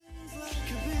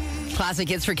Classic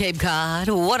hits for Cape Cod.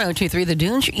 102.3 The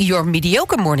Dunes, your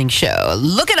mediocre morning show.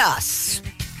 Look at us.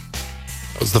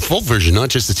 That was the full version, not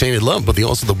just the Tainted Love, but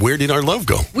also the Where Did Our Love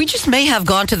Go? We just may have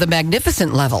gone to the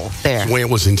magnificent level there. The way it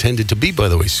was intended to be, by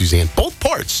the way, Suzanne. Both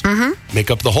parts make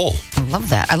up the whole. I love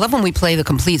that. I love when we play the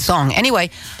complete song.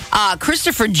 Anyway,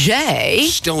 Christopher J.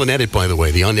 Still an edit, by the way.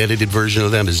 The unedited version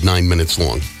of that is 9 minutes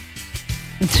long.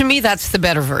 To me, that's the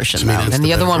better version, though, than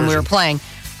the other one we were playing.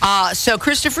 So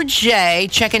Christopher J.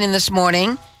 checking in this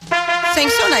morning, saying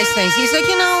so nice things. He's like,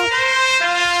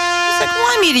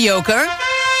 why mediocre?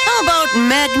 How about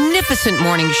magnificent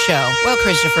morning show? Well,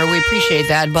 Christopher, we appreciate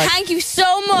that, but thank you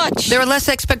so much. There are less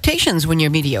expectations when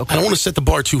you're mediocre. I don't want to set the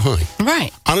bar too high.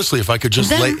 Right. Honestly, if I could just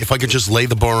lay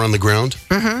the bar on the ground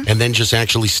and then just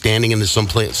actually standing in the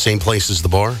same place as the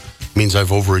bar means I've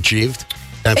overachieved.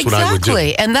 That's what I would do.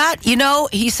 Exactly. And that,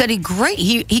 he said he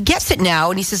gets it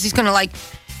now, and he says he's going to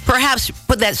perhaps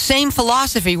put that same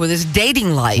philosophy with his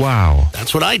dating life. Wow.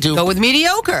 That's what I do. Go with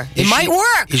mediocre. It might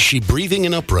work. Is she breathing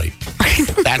and upright?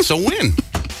 That's a win.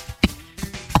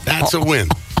 That's a win.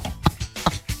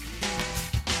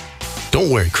 Don't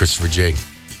worry, Christopher J.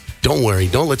 Don't worry.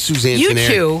 Don't let Suzanne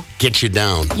Tonaire get you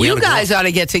down. You guys ought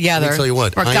to get together. Let me tell you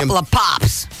what. For a couple of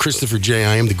pops. Christopher J.,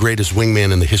 I am the greatest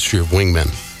wingman in the history of wingmen.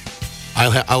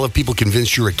 I'll have people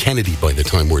convinced you're a Kennedy by the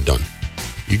time we're done.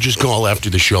 You just call after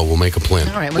the show. We'll make a plan.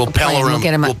 All right, we'll pal around the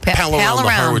around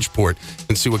Harwich Port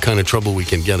and see what kind of trouble we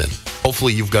can get in.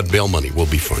 Hopefully you've got bail money. We'll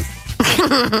be fun.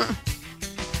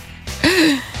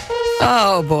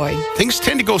 Oh, boy. Things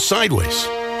tend to go sideways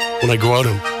when I go out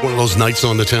on one of those nights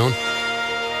on the town.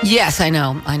 Yes, I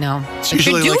know. You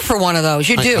should do for one of those.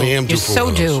 You do. I am due You're for so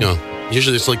one of those. due. Yeah.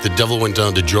 Usually it's like the devil went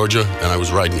down to Georgia and I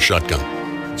was riding shotgun.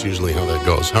 That's usually how that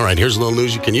goes. All right, here's a little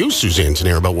news you can use, Suzanne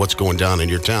Tonaire, about what's going down in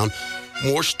your town.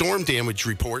 More storm damage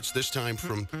reports, this time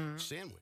from Sandwich.